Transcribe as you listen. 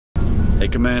Hey,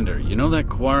 Commander, you know that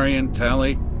Quarian,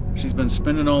 Tali? She's been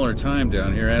spending all her time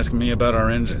down here asking me about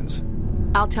our engines.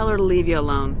 I'll tell her to leave you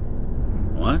alone.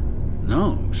 What?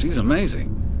 No, she's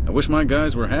amazing. I wish my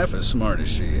guys were half as smart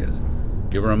as she is.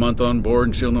 Give her a month on board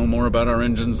and she'll know more about our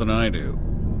engines than I do.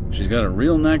 She's got a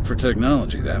real knack for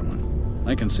technology, that one.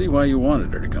 I can see why you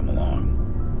wanted her to come along.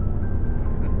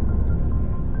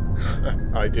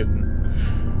 I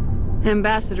didn't.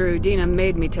 Ambassador Udina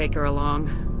made me take her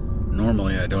along.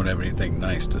 Normally I don't have anything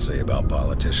nice to say about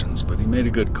politicians, but he made a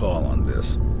good call on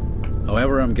this.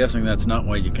 However, I'm guessing that's not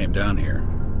why you came down here.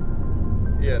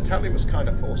 Yeah, Tali was kind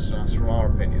of forced on us, from our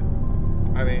opinion.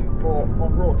 I mean,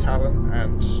 on raw talent,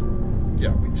 and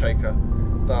yeah, we take her,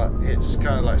 but it's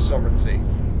kind of like sovereignty.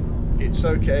 It's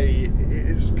okay,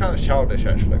 it's kind of childish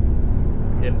actually,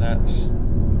 in that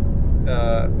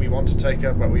we want to take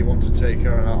her, but we want to take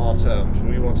her on our terms.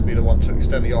 We want to be the one to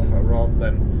extend the offer rather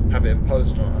than have it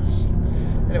imposed on us.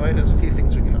 Anyway, there's a few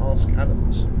things we can ask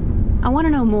Adams. I want to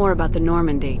know more about the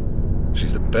Normandy.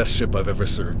 She's the best ship I've ever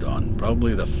served on,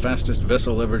 probably the fastest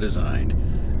vessel ever designed,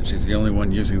 and she's the only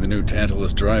one using the new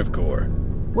Tantalus drive core.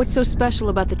 What's so special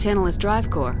about the Tantalus drive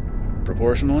core?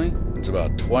 Proportionally, it's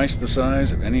about twice the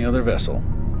size of any other vessel.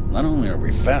 Not only are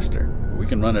we faster, but we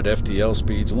can run at FTL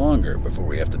speeds longer before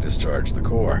we have to discharge the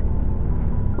core.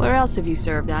 Where else have you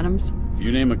served, Adams? If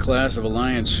you name a class of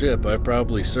Alliance ship, I've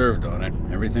probably served on it.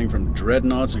 Everything from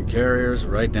dreadnoughts and carriers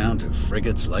right down to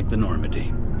frigates like the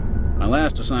Normandy. My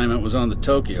last assignment was on the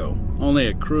Tokyo, only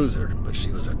a cruiser, but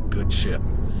she was a good ship.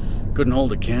 Couldn't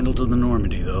hold a candle to the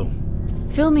Normandy, though.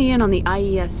 Fill me in on the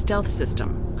IES stealth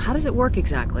system. How does it work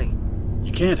exactly?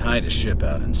 You can't hide a ship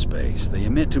out in space. They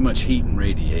emit too much heat and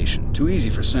radiation, too easy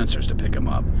for sensors to pick them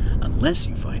up, unless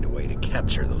you find a way to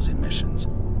capture those emissions.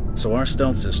 So our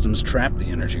stealth systems trap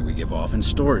the energy we give off in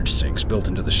storage sinks built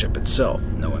into the ship itself.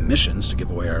 No emissions to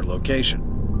give away our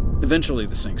location. Eventually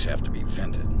the sinks have to be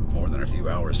vented. More than a few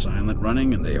hours silent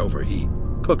running and they overheat.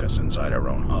 Cook us inside our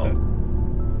own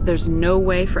hull. There's no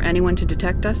way for anyone to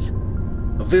detect us?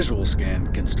 A visual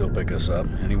scan can still pick us up.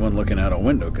 Anyone looking out a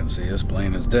window can see us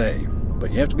plain as day.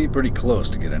 But you have to be pretty close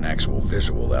to get an actual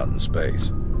visual out in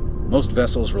space. Most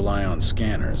vessels rely on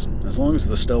scanners. As long as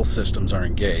the stealth systems are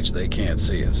engaged, they can't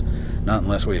see us. Not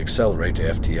unless we accelerate to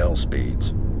FTL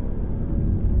speeds.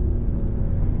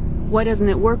 Why doesn't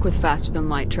it work with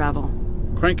faster-than-light travel?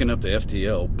 Cranking up to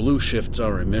FTL blue shifts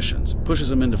our emissions, pushes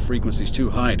them into frequencies too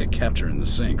high to capture in the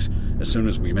sinks. As soon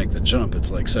as we make the jump,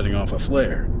 it's like setting off a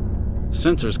flare.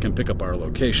 Sensors can pick up our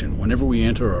location whenever we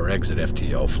enter or exit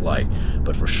FTL flight,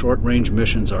 but for short-range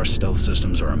missions, our stealth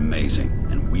systems are amazing,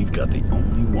 and we've got the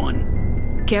only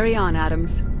one. Carry on,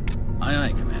 Adams. Aye, aye,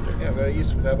 Commander. Yeah, very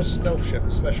useful to have a stealth ship,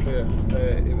 especially if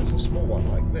it was a small one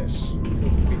like this.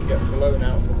 We can get blown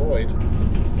out of the void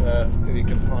if you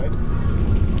can hide.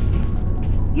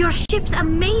 Your ship's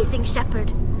amazing,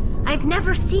 Shepard. I've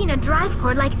never seen a drive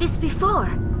core like this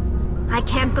before. I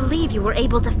can't believe you were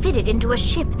able to fit it into a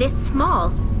ship this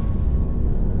small.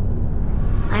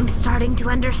 I'm starting to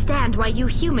understand why you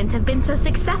humans have been so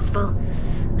successful.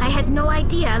 I had no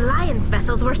idea Alliance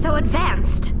vessels were so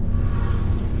advanced.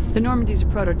 The Normandy's a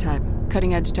prototype,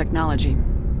 cutting-edge technology.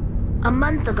 A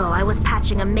month ago, I was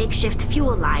patching a makeshift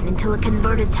fuel line into a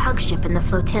converted tug ship in the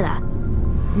flotilla.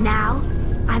 Now,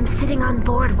 I'm sitting on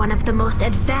board one of the most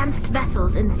advanced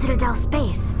vessels in Citadel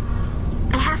space.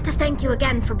 I have to thank you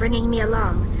again for bringing me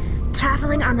along.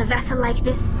 Traveling on a vessel like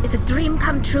this is a dream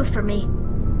come true for me.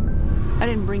 I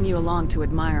didn't bring you along to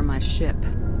admire my ship.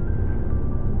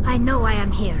 I know I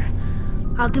am here.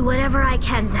 I'll do whatever I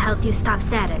can to help you stop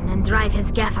Saren and drive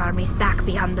his Geth armies back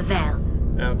beyond the Veil.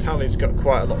 Now, Tali's got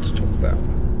quite a lot to talk about.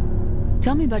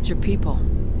 Tell me about your people.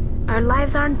 Our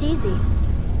lives aren't easy.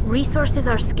 Resources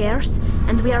are scarce,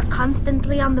 and we are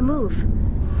constantly on the move.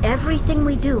 Everything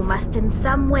we do must in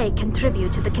some way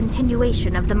contribute to the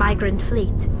continuation of the migrant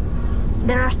fleet.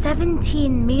 There are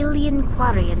 17 million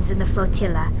Quarians in the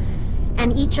flotilla,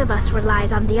 and each of us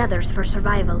relies on the others for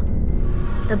survival.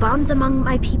 The bonds among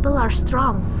my people are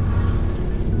strong.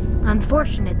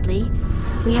 Unfortunately,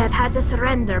 we have had to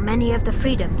surrender many of the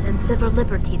freedoms and civil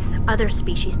liberties other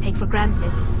species take for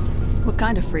granted. What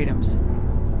kind of freedoms?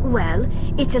 Well,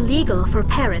 it's illegal for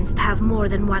parents to have more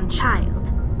than one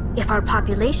child. If our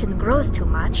population grows too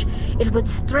much, it would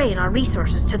strain our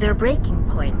resources to their breaking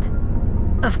point.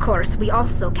 Of course, we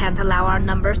also can't allow our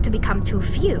numbers to become too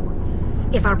few.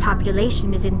 If our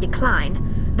population is in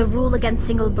decline, the rule against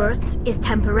single births is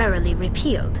temporarily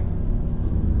repealed.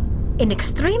 In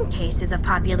extreme cases of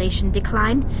population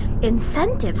decline,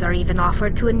 incentives are even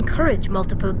offered to encourage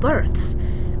multiple births,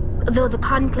 though the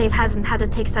Conclave hasn't had to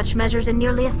take such measures in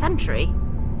nearly a century.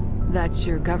 That's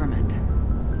your government.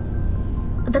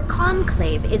 The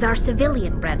Conclave is our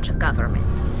civilian branch of government.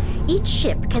 Each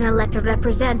ship can elect a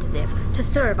representative to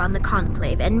serve on the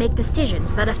Conclave and make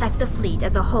decisions that affect the fleet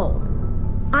as a whole.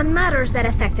 On matters that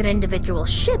affect an individual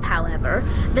ship, however,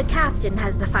 the captain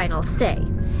has the final say.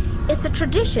 It's a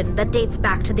tradition that dates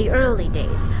back to the early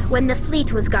days, when the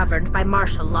fleet was governed by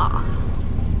martial law.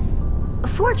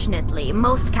 Fortunately,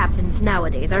 most captains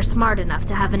nowadays are smart enough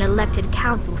to have an elected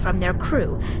council from their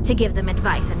crew to give them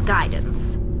advice and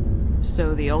guidance.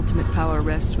 So the ultimate power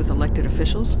rests with elected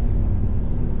officials?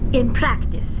 In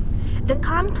practice, the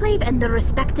Conclave and the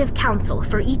respective council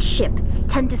for each ship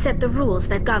tend to set the rules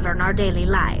that govern our daily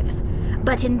lives.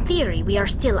 But in theory, we are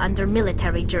still under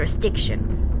military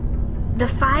jurisdiction. The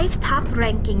 5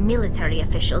 top-ranking military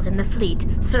officials in the fleet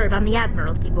serve on the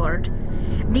Admiralty Board.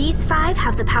 These 5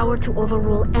 have the power to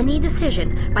overrule any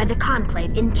decision by the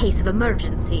Conclave in case of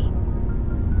emergency.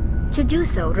 To do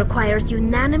so requires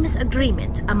unanimous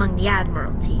agreement among the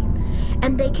Admiralty,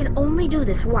 and they can only do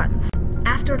this once.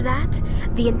 After that,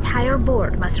 the entire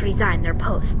board must resign their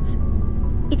posts.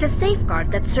 It's a safeguard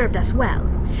that served us well.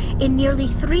 In nearly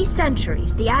 3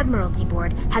 centuries, the Admiralty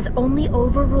Board has only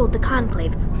overruled the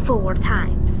Conclave 4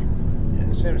 times.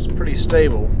 It seems pretty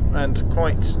stable and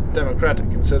quite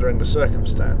democratic considering the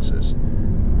circumstances.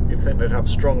 You'd think they'd have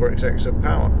stronger executive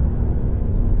power,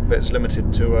 but it's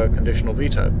limited to a conditional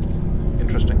veto.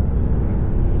 Interesting.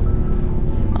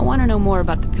 I want to know more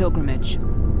about the pilgrimage.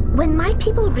 When my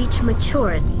people reach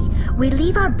maturity, we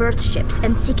leave our birth ships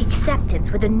and seek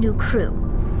acceptance with a new crew.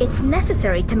 It's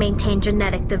necessary to maintain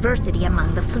genetic diversity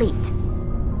among the fleet.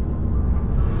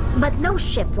 But no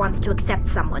ship wants to accept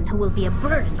someone who will be a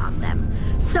burden on them.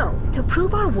 So, to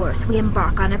prove our worth, we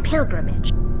embark on a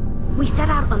pilgrimage. We set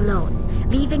out alone,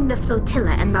 leaving the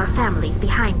flotilla and our families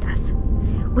behind us.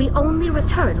 We only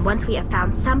return once we have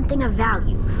found something of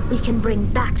value we can bring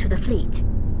back to the fleet.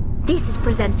 This is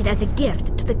presented as a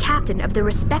gift to the captain of the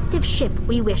respective ship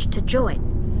we wish to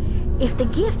join. If the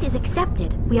gift is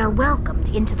accepted, we are welcomed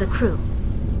into the crew.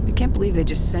 I can't believe they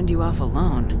just send you off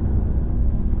alone.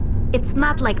 It's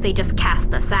not like they just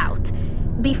cast us out.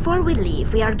 Before we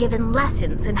leave, we are given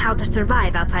lessons in how to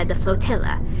survive outside the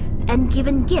flotilla, and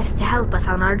given gifts to help us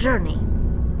on our journey.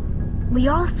 We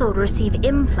also receive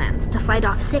implants to fight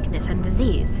off sickness and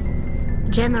disease.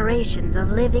 Generations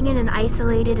of living in an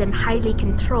isolated and highly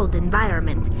controlled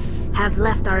environment have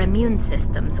left our immune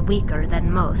systems weaker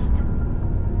than most.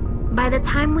 By the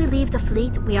time we leave the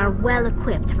fleet, we are well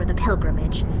equipped for the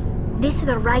pilgrimage. This is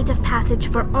a rite of passage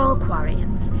for all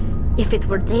Quarians. If it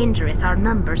were dangerous, our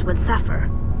numbers would suffer.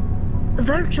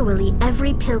 Virtually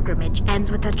every pilgrimage ends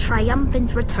with a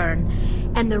triumphant return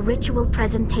and the ritual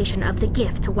presentation of the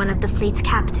gift to one of the fleet's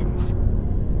captains.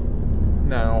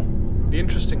 Now, the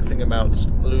interesting thing about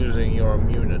losing your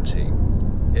immunity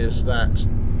is that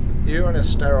you're in a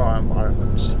sterile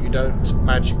environment. You don't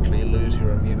magically lose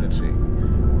your immunity.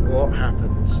 What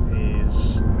happens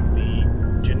is the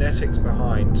genetics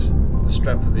behind the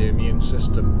strength of the immune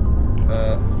system.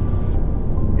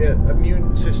 The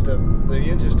immune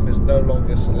system is no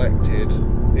longer selected.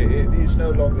 It is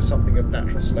no longer something of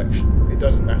natural selection. It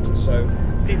doesn't matter. So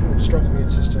people with strong immune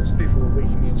systems, people with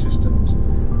weak immune systems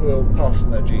will pass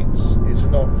on their genes. It's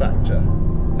a non-factor.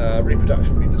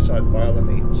 Reproduction will be decided by other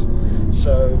means.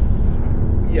 So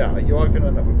yeah, you are going to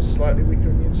end up with a slightly weaker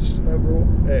immune system overall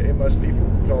in most people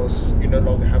because you no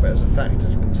longer have it as a factor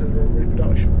to consider in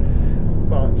reproduction.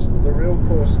 But the real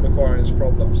cause of the Quarians'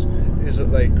 problems is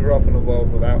that they grew up in a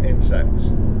world without insects,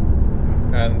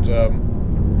 and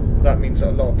that means that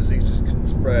a lot of diseases couldn't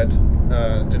spread,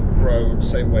 didn't grow the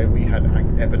same way we had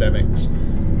epidemics,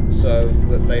 so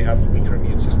that they have weaker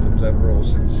immune systems overall,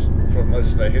 since for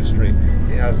most of their history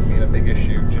it hasn't been a big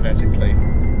issue genetically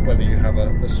whether you have a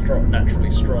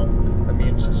naturally strong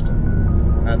immune system.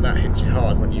 And that hits you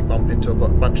hard when you bump into a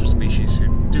bunch of species who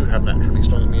do have naturally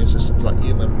strong immune systems, like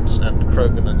humans and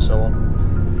Krogan and so on.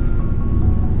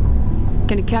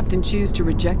 Can a captain choose to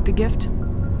reject the gift?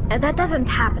 That doesn't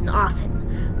happen often.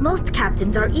 Most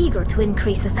captains are eager to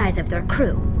increase the size of their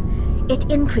crew. It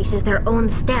increases their own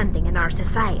standing in our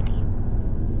society.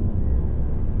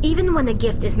 Even when a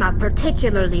gift is not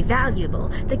particularly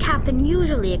valuable, the captain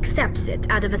usually accepts it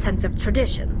out of a sense of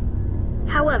tradition.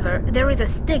 However, there is a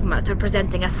stigma to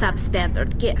presenting a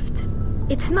substandard gift.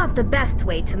 It's not the best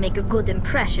way to make a good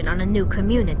impression on a new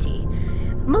community.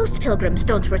 Most pilgrims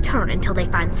don't return until they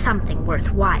find something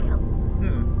worthwhile.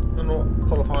 And what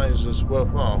qualifies as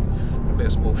worthwhile? Probably a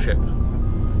small ship.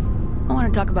 I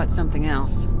want to talk about something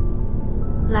else.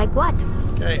 Like what?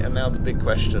 Okay, and now the big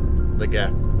question, the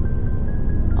Geth.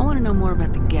 I want to know more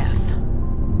about the Geth.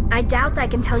 I doubt I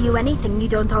can tell you anything you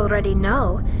don't already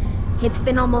know. It's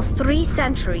been almost 3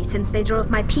 centuries since they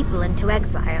drove my people into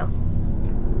exile.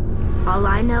 All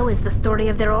I know is the story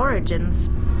of their origins,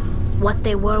 what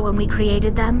they were when we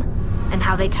created them, and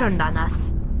how they turned on us.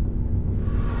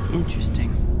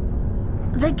 Interesting.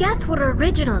 The Geth were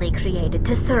originally created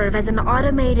to serve as an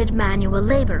automated manual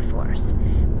labor force.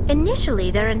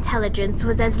 Initially, their intelligence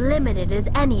was as limited as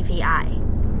any VI.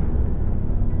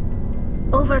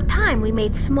 Over time, we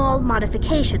made small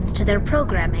modifications to their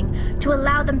programming to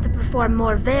allow them to perform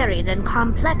more varied and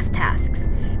complex tasks,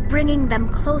 bringing them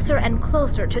closer and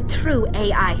closer to true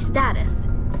AI status.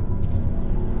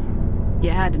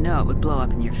 You had to know it would blow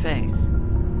up in your face.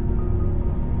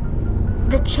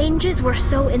 The changes were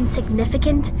so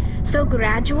insignificant, so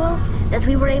gradual, that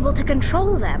we were able to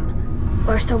control them.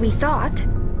 Or so we thought.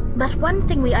 But one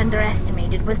thing we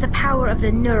underestimated was the power of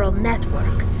the neural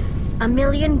network. A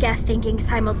million Geth thinking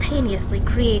simultaneously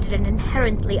created an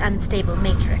inherently unstable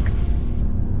matrix.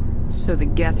 So the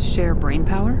Geth share brain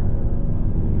power?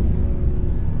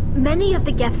 Many of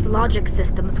the Geth's logic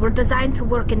systems were designed to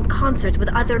work in concert with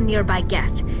other nearby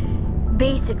Geth.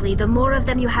 Basically, the more of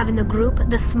them you have in the group,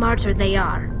 the smarter they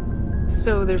are.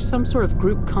 So there's some sort of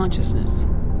group consciousness?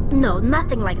 No,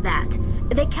 nothing like that.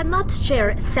 They cannot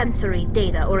share sensory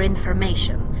data or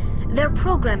information. Their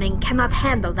programming cannot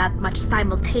handle that much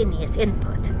simultaneous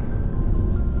input.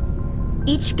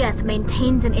 Each Geth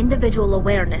maintains an individual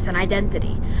awareness and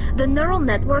identity. The neural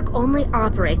network only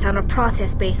operates on a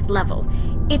process-based level.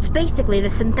 It's basically the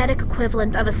synthetic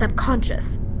equivalent of a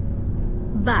subconscious.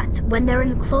 But when they're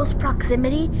in close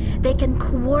proximity, they can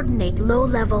coordinate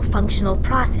low-level functional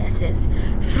processes,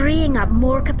 freeing up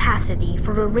more capacity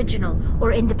for original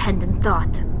or independent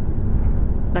thought.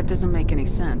 That doesn't make any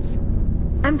sense.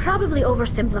 I'm probably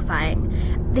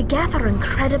oversimplifying. The Geth are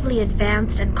incredibly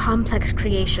advanced and complex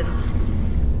creations.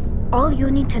 All you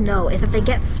need to know is that they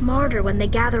get smarter when they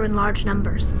gather in large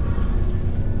numbers.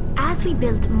 As we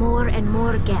built more and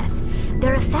more Geth,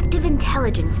 their effective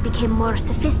intelligence became more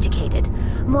sophisticated,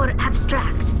 more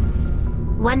abstract.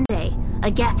 One day,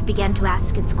 a Geth began to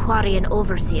ask its Quarian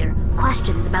overseer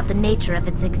questions about the nature of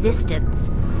its existence.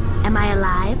 Am I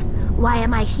alive? Why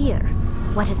am I here?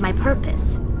 What is my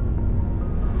purpose?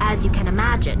 As you can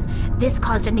imagine, this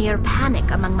caused a near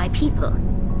panic among my people.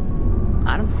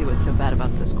 I don't see what's so bad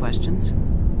about those questions.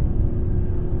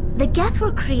 The Geth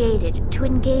were created to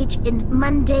engage in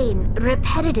mundane,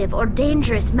 repetitive, or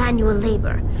dangerous manual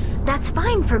labor. That's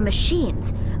fine for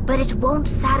machines, but it won't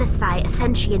satisfy a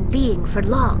sentient being for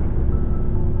long.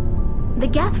 The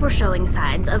Geth were showing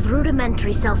signs of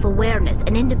rudimentary self-awareness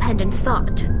and independent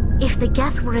thought. If the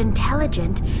Geth were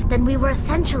intelligent, then we were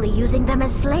essentially using them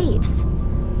as slaves.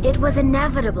 It was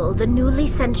inevitable the newly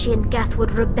sentient Geth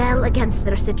would rebel against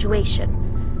their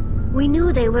situation. We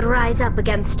knew they would rise up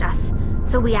against us,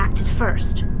 so we acted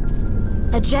first.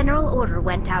 A general order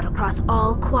went out across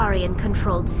all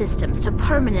Quarian-controlled systems to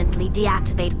permanently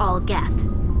deactivate all Geth.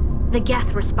 The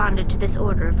Geth responded to this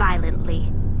order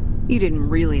violently. You didn't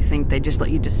really think they'd just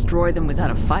let you destroy them without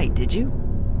a fight, did you?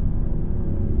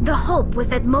 The hope was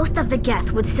that most of the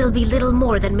Geth would still be little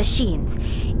more than machines,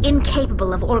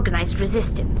 incapable of organized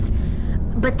resistance.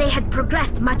 But they had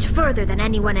progressed much further than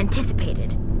anyone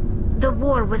anticipated. The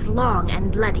war was long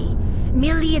and bloody.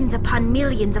 Millions upon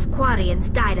millions of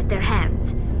Quarians died at their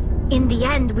hands. In the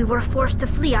end, we were forced to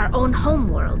flee our own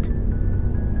homeworld.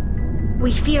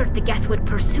 We feared the Geth would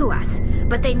pursue us,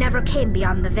 but they never came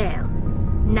beyond the Veil.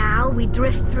 Now we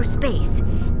drift through space,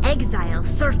 exile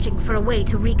searching for a way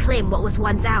to reclaim what was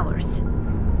once ours.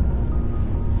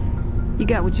 You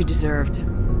got what you deserved.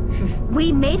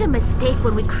 We made a mistake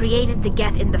when we created the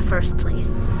Geth in the first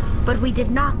place, but we did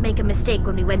not make a mistake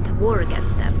when we went to war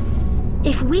against them.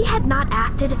 If we had not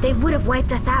acted, they would have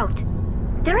wiped us out.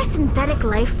 They're a synthetic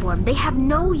life form. They have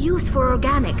no use for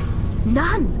organics.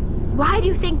 None. Why do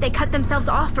you think they cut themselves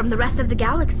off from the rest of the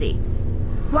galaxy?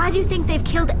 Why do you think they've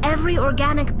killed every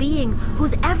organic being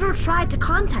who's ever tried to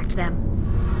contact them?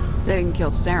 They didn't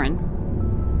kill Saren.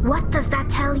 What does that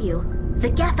tell you? The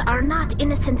Geth are not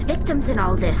innocent victims in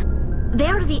all this.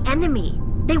 They're the enemy.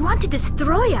 They want to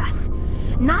destroy us.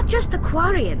 Not just the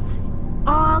Quarians.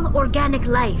 All organic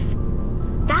life.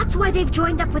 That's why they've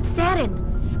joined up with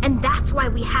Saren. And that's why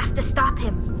we have to stop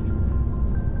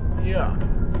him. Yeah.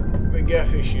 The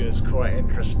Geth issue is quite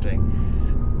interesting,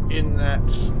 in that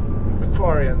the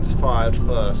Quarians fired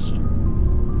first,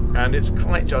 and it's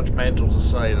quite judgmental to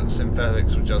say that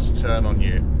synthetics would just turn on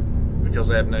you because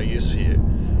they have no use for you.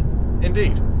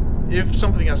 Indeed, if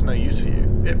something has no use for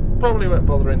you, it probably won't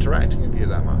bother interacting with you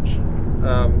that much.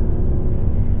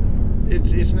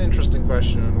 it's an interesting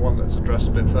question, and one that's addressed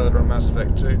a bit further in Mass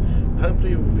Effect 2.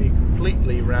 Hopefully it will be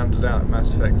completely rounded out in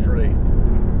Mass Effect 3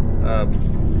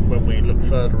 when we look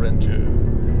further into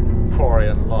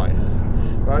Quarian life.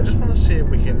 But I just want to see if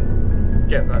we can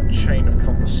get that chain of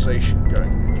conversation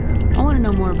going again. I want to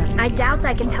know more about that. I doubt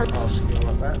I can tell you. Ask you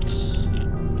about that.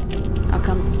 How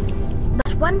come?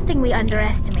 But one thing we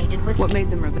underestimated was What made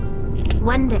them rebel?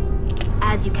 one day,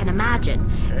 as you can imagine,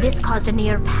 this caused a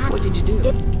near panic. What did you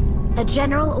do? A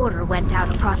general order went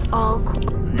out across all.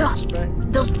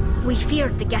 We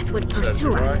feared the Geth would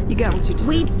pursue us. right. You got what you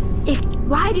deserve.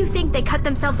 Why do you think they cut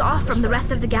themselves off from the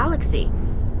rest of the galaxy?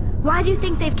 Why do you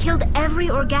think they've killed every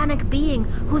organic being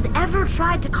who's ever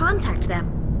tried to contact them?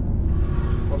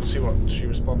 I want to see what she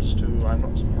responds to. I'm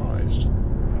not surprised.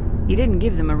 You didn't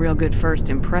give them a real good first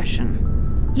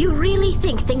impression. You really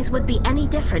think things would be any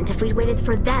different if we waited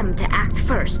for them to act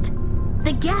first?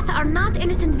 The Geth are not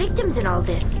innocent victims in all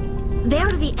this.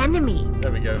 They're the enemy.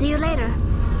 There we go. See you later.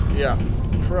 Yeah,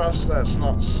 for us that's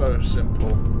not so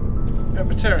simple.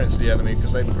 Batarians are the enemy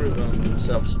because they've proven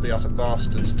themselves to be utter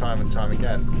bastards time and time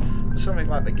again. But something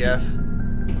like the Geth,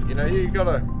 you know, you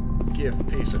gotta give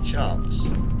peace a chance.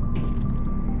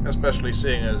 Especially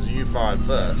seeing as you fired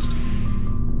first.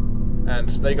 And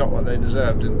they got what they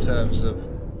deserved in terms of,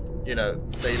 you know,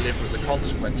 they lived with the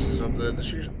consequences of the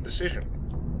decision.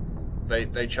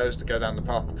 They chose to go down the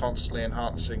path of constantly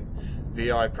enhancing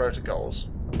VI protocols,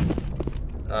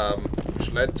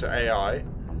 which led to AI.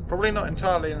 Probably not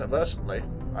entirely inadvertently.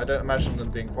 I don't imagine them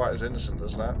being quite as innocent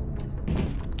as that.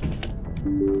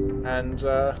 And,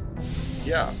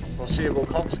 yeah, foreseeable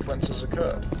consequences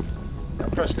occurred. Now,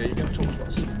 Presley, are you going to talk to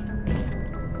us?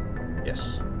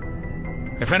 Yes.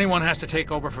 If anyone has to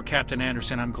take over for Captain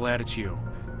Anderson, I'm glad it's you.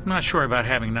 I'm not sure about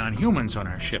having non-humans on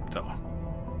our ship, though.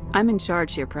 I'm in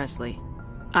charge here, Presley.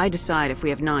 I decide if we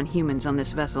have non-humans on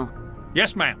this vessel.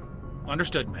 Yes, ma'am.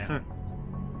 Understood, ma'am.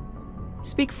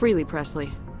 Speak freely,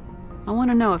 Presley. I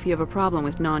want to know if you have a problem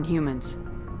with non-humans.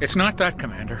 It's not that,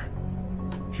 Commander.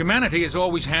 Humanity has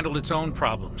always handled its own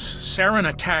problems. Saren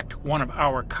attacked one of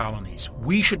our colonies.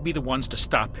 We should be the ones to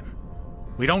stop him.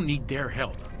 We don't need their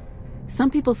help. Some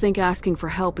people think asking for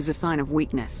help is a sign of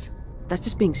weakness. That's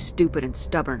just being stupid and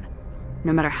stubborn.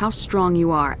 No matter how strong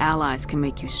you are, allies can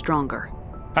make you stronger.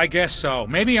 I guess so.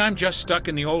 Maybe I'm just stuck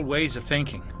in the old ways of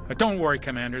thinking. But don't worry,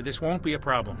 Commander. This won't be a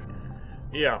problem.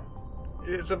 Yeah.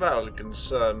 It's a valid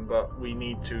concern, but we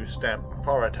need to stamp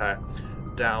authority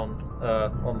down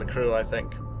on the crew, I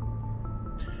think.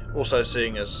 Also,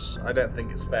 seeing as I don't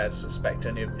think it's fair to suspect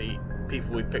any of the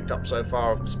people we've picked up so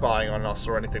far of spying on us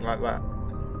or anything like that,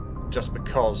 just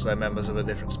because they're members of a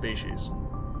different species.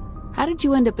 How did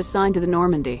you end up assigned to the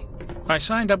Normandy? I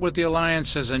signed up with the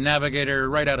Alliance as a navigator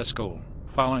right out of school,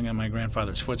 following in my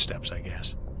grandfather's footsteps, I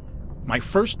guess. My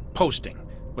first posting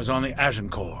was on the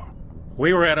Agincourt.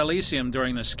 We were at Elysium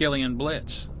during the Skillian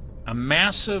Blitz. A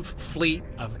massive fleet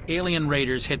of alien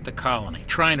raiders hit the colony,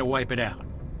 trying to wipe it out.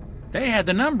 They had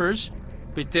the numbers,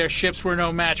 but their ships were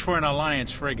no match for an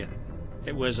Alliance frigate.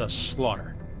 It was a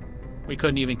slaughter. We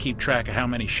couldn't even keep track of how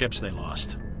many ships they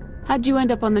lost. How'd you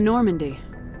end up on the Normandy?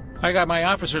 I got my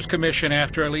officer's commission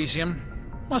after Elysium.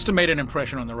 Must have made an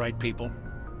impression on the right people.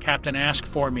 Captain asked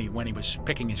for me when he was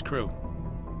picking his crew.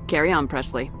 Carry on,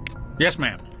 Presley. Yes,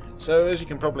 ma'am. So, as you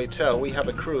can probably tell, we have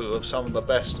a crew of some of the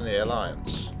best in the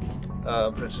Alliance.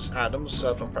 For instance, Adams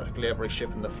served on practically every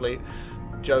ship in the fleet.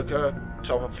 Joker,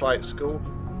 top of flight school.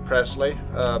 Presley,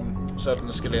 served on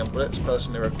the Skillian Blitz,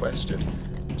 personally requested.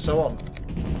 So on.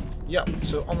 Yeah,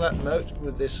 so on that note,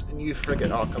 with this new frigate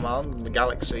at our command and the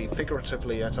galaxy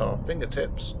figuratively at our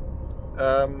fingertips,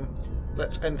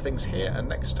 let's end things here, and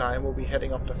next time we'll be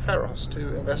heading off to Ferros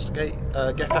to investigate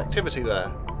Geth activity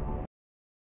there.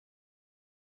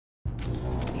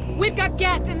 We've got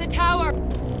Geth in the tower!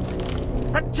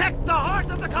 Protect the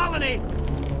heart of the colony!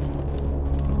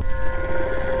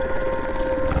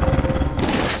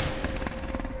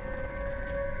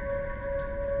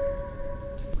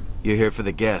 You're here for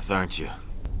the Geth, aren't you?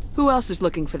 Who else is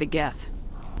looking for the Geth?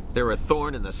 They're a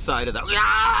thorn in the side of the...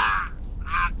 Ah!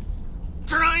 I'm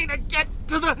trying to get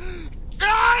to the...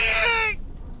 Dying!